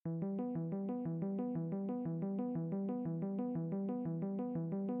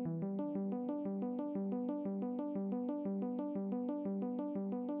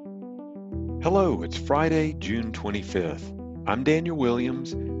Hello, it's Friday, June 25th. I'm Daniel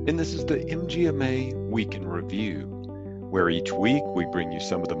Williams, and this is the MGMA Week in Review, where each week we bring you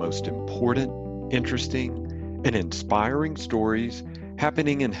some of the most important, interesting, and inspiring stories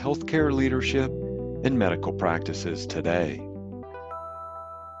happening in healthcare leadership and medical practices today.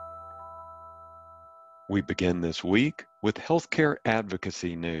 We begin this week with healthcare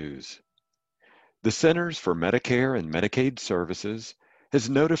advocacy news. The Centers for Medicare and Medicaid Services has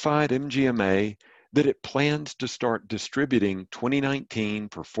notified MGMA that it plans to start distributing 2019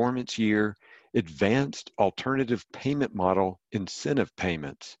 Performance Year Advanced Alternative Payment Model incentive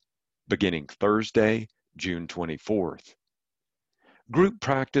payments beginning Thursday, June 24th. Group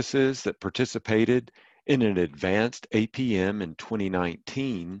practices that participated in an advanced APM in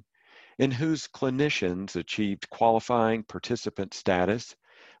 2019 and whose clinicians achieved qualifying participant status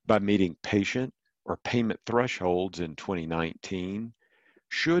by meeting patient or payment thresholds in 2019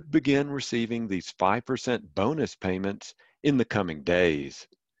 should begin receiving these 5% bonus payments in the coming days.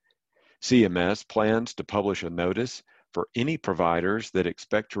 CMS plans to publish a notice for any providers that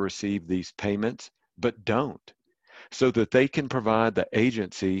expect to receive these payments but don't, so that they can provide the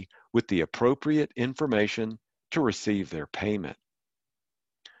agency with the appropriate information to receive their payment.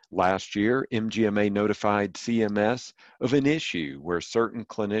 Last year, MGMA notified CMS of an issue where certain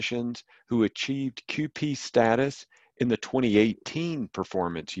clinicians who achieved QP status in the 2018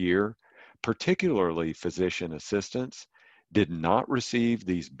 performance year, particularly physician assistants, did not receive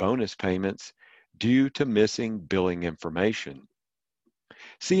these bonus payments due to missing billing information.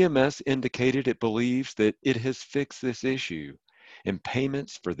 CMS indicated it believes that it has fixed this issue, and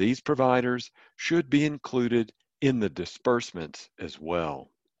payments for these providers should be included in the disbursements as well.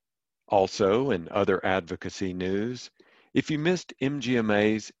 Also, in other advocacy news, if you missed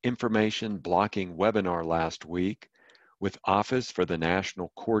MGMA's information blocking webinar last week with Office for the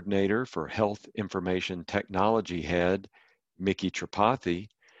National Coordinator for Health Information Technology Head, Miki Tripathi,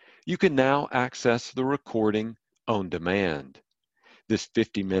 you can now access the recording on demand. This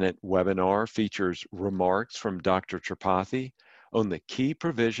 50-minute webinar features remarks from Dr. Tripathi on the key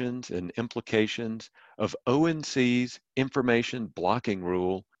provisions and implications of ONC's information blocking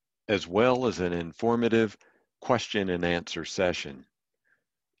rule, as well as an informative question and answer session.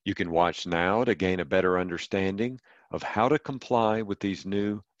 You can watch now to gain a better understanding of how to comply with these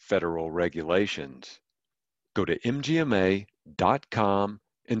new federal regulations. Go to mgma.com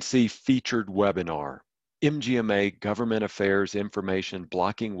and see Featured Webinar, MGMA Government Affairs Information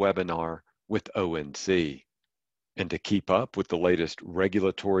Blocking Webinar with ONC. And to keep up with the latest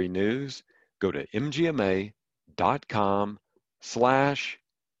regulatory news, go to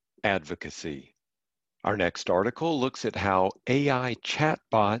mgma.com/advocacy. Our next article looks at how AI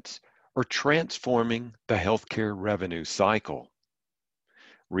chatbots are transforming the healthcare revenue cycle.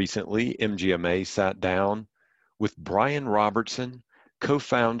 Recently, MGMA sat down with Brian Robertson,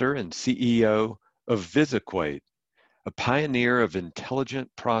 co-founder and CEO of VisEquate, a pioneer of intelligent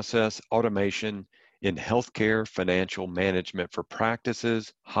process automation in healthcare financial management for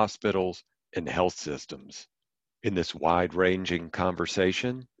practices, hospitals, and health systems. In this wide-ranging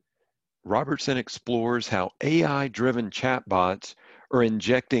conversation, Robertson explores how AI-driven chatbots are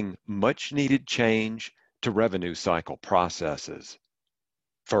injecting much-needed change to revenue cycle processes.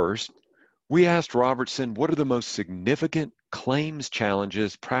 First, we asked Robertson what are the most significant claims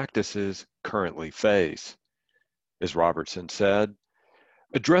challenges practices currently face. As Robertson said,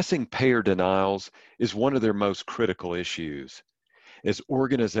 addressing payer denials is one of their most critical issues. As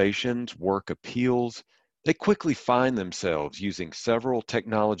organizations work appeals, they quickly find themselves using several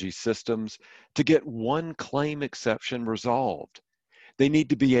technology systems to get one claim exception resolved. They need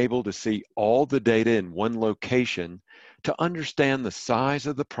to be able to see all the data in one location to understand the size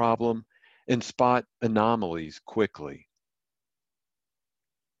of the problem and spot anomalies quickly.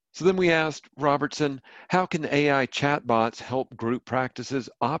 So then we asked Robertson, how can AI chatbots help group practices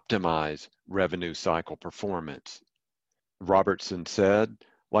optimize revenue cycle performance? Robertson said,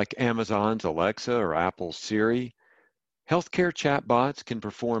 like Amazon's Alexa or Apple's Siri, healthcare chatbots can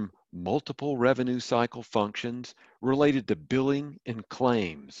perform multiple revenue cycle functions related to billing and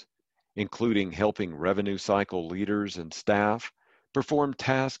claims, including helping revenue cycle leaders and staff perform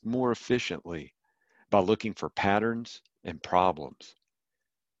tasks more efficiently by looking for patterns and problems.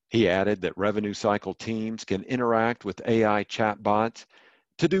 He added that revenue cycle teams can interact with AI chatbots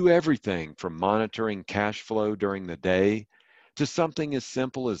to do everything from monitoring cash flow during the day to something as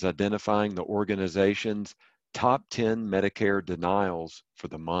simple as identifying the organization's top 10 Medicare denials for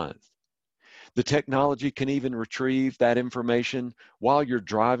the month. The technology can even retrieve that information while you're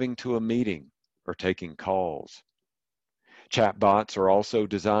driving to a meeting or taking calls. Chatbots are also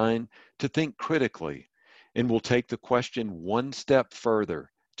designed to think critically and will take the question one step further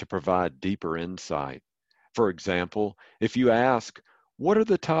to provide deeper insight. For example, if you ask, "What are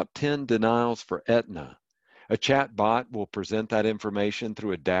the top 10 denials for Aetna?" a chatbot will present that information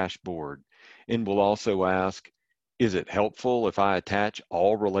through a dashboard and will also ask, "Is it helpful if I attach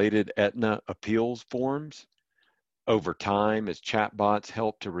all related Aetna appeals forms?" Over time, as chatbots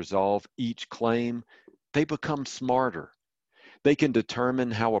help to resolve each claim, they become smarter. They can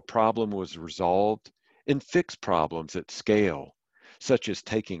determine how a problem was resolved and fix problems at scale, such as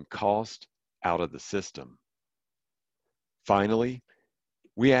taking cost out of the system. Finally,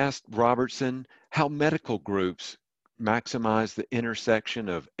 we asked Robertson how medical groups maximize the intersection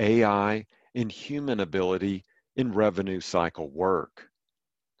of AI and human ability in revenue cycle work.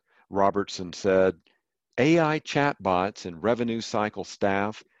 Robertson said, "AI chatbots and revenue cycle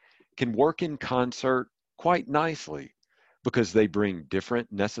staff can work in concert quite nicely because they bring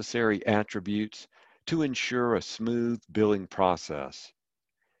different necessary attributes to ensure a smooth billing process.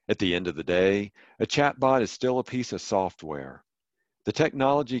 At the end of the day, a chatbot is still a piece of software. The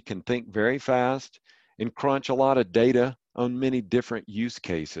technology can think very fast and crunch a lot of data on many different use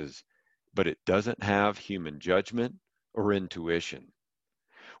cases, but it doesn't have human judgment or intuition.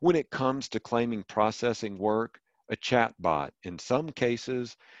 When it comes to claiming processing work, a chatbot, in some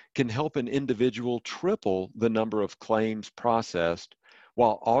cases, can help an individual triple the number of claims processed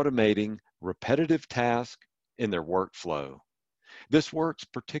while automating repetitive tasks in their workflow. This works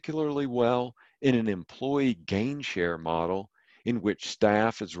particularly well in an employee gain share model in which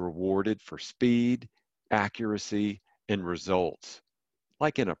staff is rewarded for speed, accuracy, and results,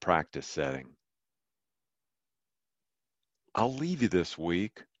 like in a practice setting. I'll leave you this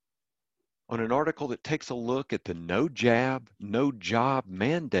week on an article that takes a look at the no jab, no job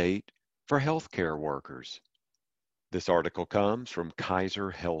mandate for healthcare workers. This article comes from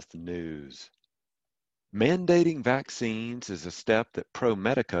Kaiser Health News. Mandating vaccines is a step that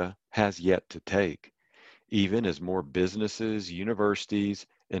ProMedica has yet to take, even as more businesses, universities,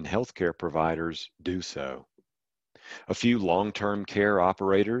 and healthcare providers do so. A few long-term care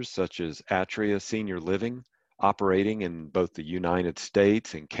operators, such as Atria Senior Living, operating in both the United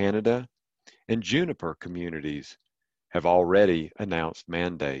States and Canada, and Juniper Communities, have already announced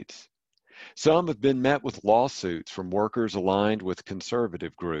mandates. Some have been met with lawsuits from workers aligned with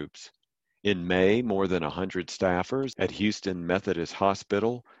conservative groups. In May, more than 100 staffers at Houston Methodist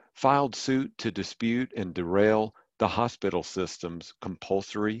Hospital filed suit to dispute and derail the hospital system's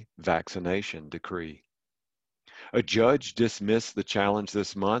compulsory vaccination decree. A judge dismissed the challenge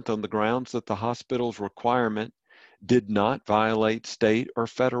this month on the grounds that the hospital's requirement did not violate state or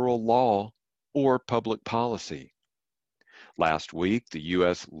federal law or public policy. Last week, the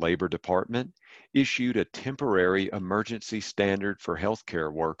U.S. Labor Department issued a temporary emergency standard for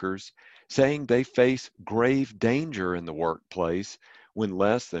healthcare workers, saying they face grave danger in the workplace when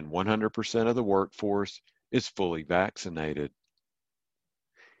less than 100% of the workforce is fully vaccinated.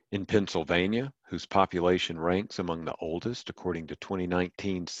 In Pennsylvania, whose population ranks among the oldest according to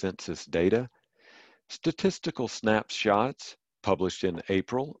 2019 census data, statistical snapshots published in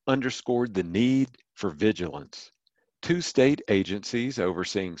April underscored the need for vigilance. Two state agencies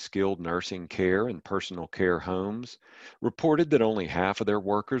overseeing skilled nursing care and personal care homes reported that only half of their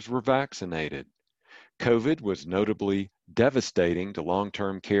workers were vaccinated. COVID was notably devastating to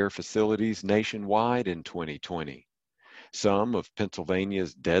long-term care facilities nationwide in 2020. Some of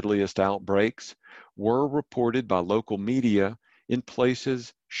Pennsylvania's deadliest outbreaks were reported by local media in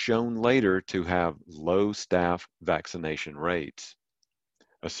places shown later to have low staff vaccination rates.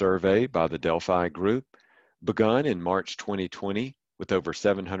 A survey by the Delphi Group, begun in March 2020 with over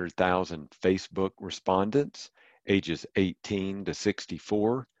 700,000 Facebook respondents ages 18 to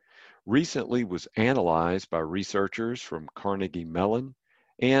 64, recently was analyzed by researchers from Carnegie Mellon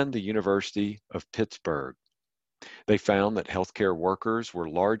and the University of Pittsburgh. They found that healthcare workers were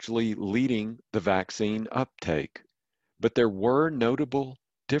largely leading the vaccine uptake, but there were notable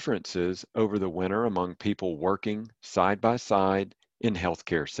differences over the winter among people working side by side in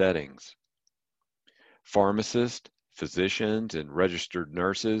healthcare settings. Pharmacists, physicians, and registered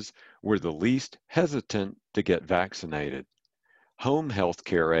nurses were the least hesitant to get vaccinated. Home health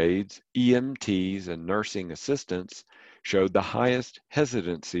care aides, EMTs, and nursing assistants showed the highest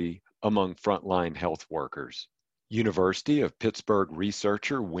hesitancy among frontline health workers. University of Pittsburgh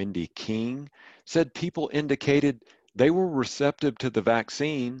researcher Wendy King said people indicated they were receptive to the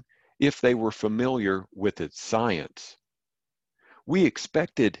vaccine if they were familiar with its science. We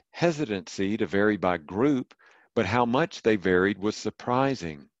expected hesitancy to vary by group, but how much they varied was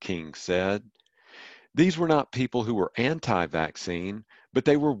surprising, King said. These were not people who were anti-vaccine, but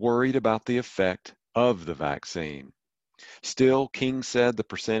they were worried about the effect of the vaccine. Still, King said the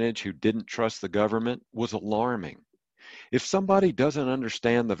percentage who didn't trust the government was alarming. If somebody doesn't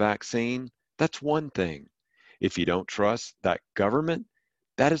understand the vaccine, that's one thing. If you don't trust that government,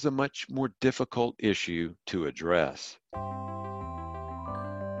 that is a much more difficult issue to address.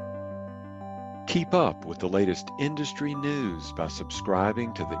 Keep up with the latest industry news by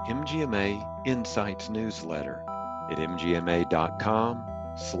subscribing to the MGMA Insights newsletter at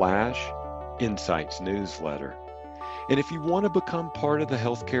mgma.com/Insights newsletter. And if you want to become part of the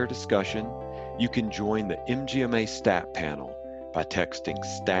healthcare discussion, you can join the MGMA Stat Panel by texting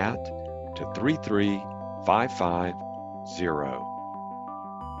STAT to 33550.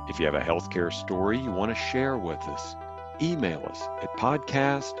 If you have a healthcare story you want to share with us, email us at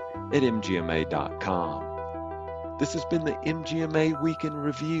podcast@mgma.com. This has been the MGMA Week in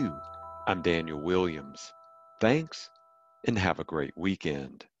Review. I'm Daniel Williams. Thanks, and have a great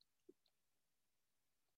weekend.